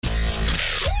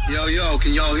Yo,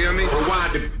 can y'all hear me?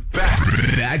 Rewind it back.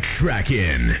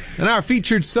 BackTrackin. And our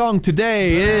featured song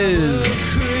today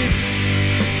is...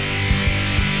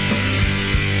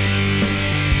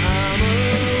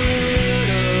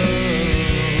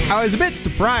 I was a bit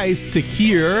surprised to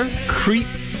hear Creep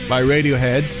by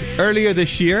Radiohead earlier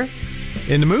this year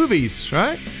in the movies,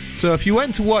 right? So if you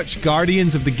went to watch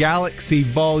Guardians of the Galaxy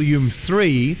Volume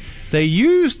 3, they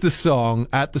used the song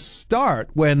at the start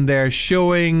when they're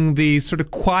showing the sort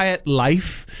of quiet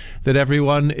life that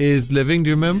everyone is living. Do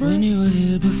you remember? When you were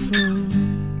here before,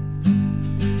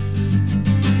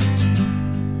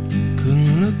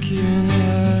 couldn't look you in the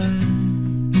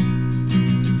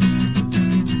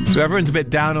eye. So everyone's a bit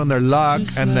down on their luck,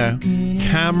 and the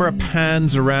camera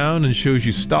pans around and shows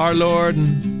you Star-Lord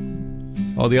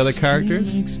and all the other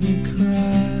characters.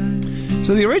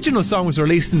 So the original song was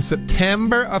released in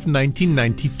September of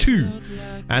 1992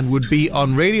 and would be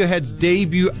on Radiohead's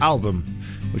debut album,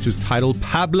 which was titled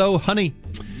Pablo Honey.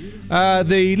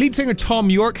 The lead singer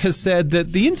Tom York has said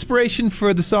that the inspiration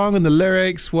for the song and the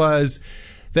lyrics was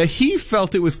that he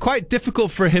felt it was quite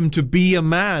difficult for him to be a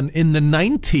man in the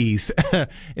 90s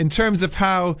in terms of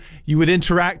how you would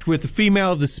interact with the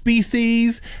female of the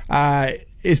species.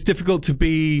 It's difficult to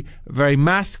be very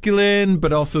masculine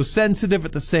but also sensitive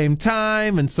at the same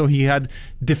time, and so he had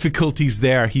difficulties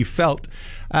there, he felt.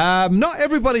 Not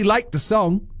everybody liked the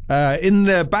song. In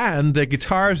the band, the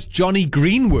guitarist Johnny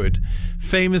Greenwood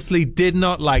famously did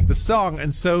not like the song,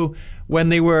 and so when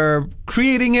they were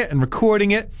creating it and recording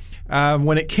it,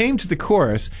 when it came to the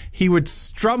chorus, he would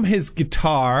strum his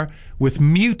guitar with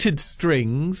muted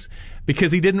strings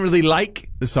because he didn't really like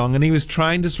the song and he was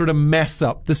trying to sort of mess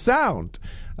up the sound.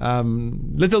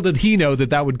 Little did he know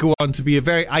that that would go on to be a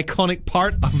very iconic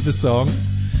part of the song.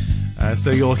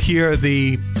 So you'll hear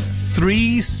the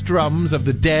 3 strums of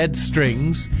the dead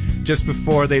strings just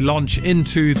before they launch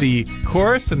into the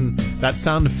chorus, and that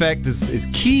sound effect is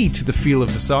key to the feel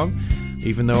of the song,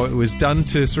 even though it was done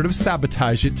to sort of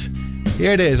sabotage it.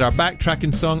 Here it is, our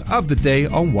BackTrackin song of the day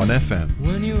on 1FM.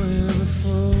 When you were here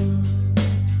before,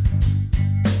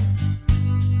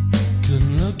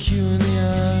 couldn't look you in the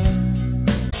eye.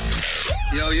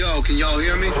 Yo, can y'all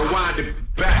hear me? Rewind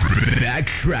it back.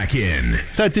 BackTrackin.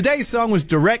 So today's song was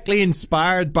directly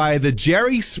inspired by the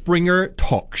Jerry Springer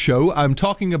talk show. I'm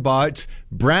talking about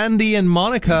Brandy and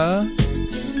Monica.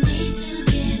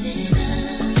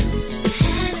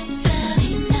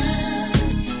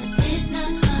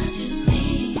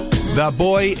 The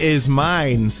Boy Is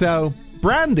Mine. So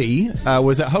Brandy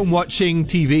was at home watching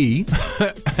TV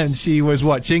and she was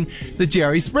watching the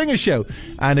Jerry Springer show.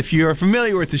 And if you're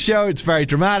familiar with the show, it's very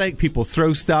dramatic. People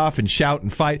throw stuff and shout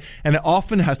and fight, and it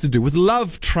often has to do with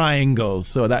love triangles.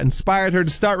 So that inspired her to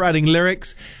start writing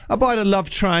lyrics about a love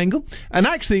triangle. And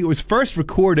actually it was first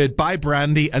recorded by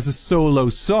Brandy as a solo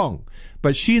song,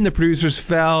 but she and the producers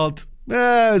felt it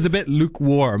was a bit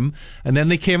lukewarm, and then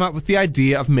they came up with the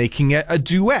idea of making it a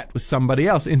duet with somebody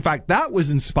else. In fact, that was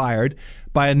inspired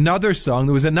by another song.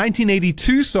 There was a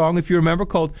 1982 song, if you remember,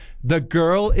 called The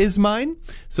Girl Is Mine.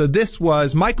 So this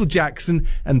was Michael Jackson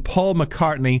and Paul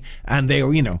McCartney, and they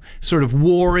were, sort of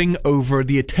warring over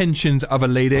the attentions of a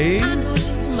lady. I know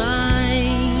she's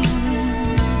mine.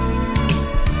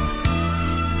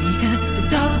 You got the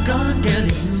doggone girl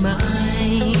is mine.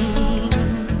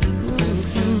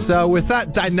 So with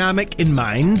that dynamic in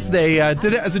mind, they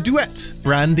did it as a duet,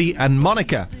 Brandy and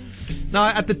Monica. Now,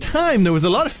 at the time, there was a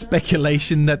lot of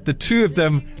speculation that the two of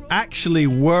them actually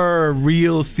were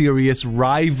real serious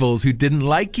rivals who didn't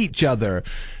like each other.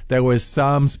 There was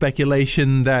some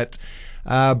speculation that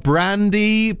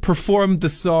Brandy performed the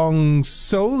song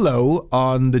solo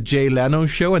on the Jay Leno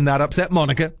show, and that upset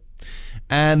Monica.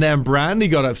 And then Brandy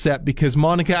got upset because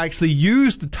Monica actually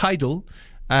used the title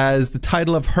as the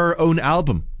title of her own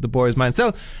album, The Boy Is Mine.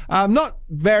 So, not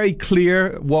very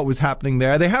clear what was happening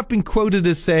there. They have been quoted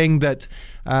as saying that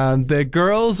the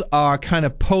girls are kind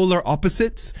of polar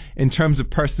opposites in terms of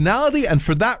personality, and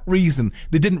for that reason,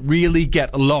 they didn't really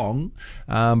get along.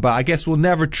 But I guess we'll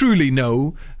never truly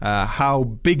know how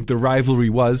big the rivalry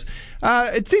was.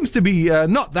 It seems to be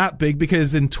not that big,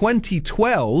 because in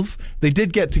 2012, they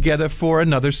did get together for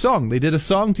another song. They did a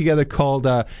song together called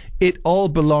It All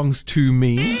Belongs to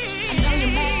Me.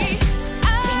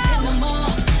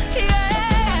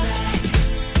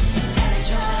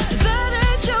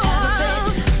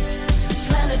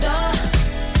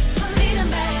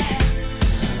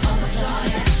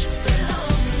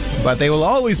 But they will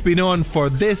always be known for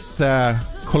this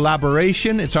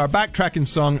collaboration. It's our BackTrackin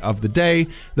song of the day.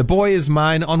 The Boy Is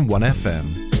Mine on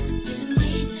 1FM.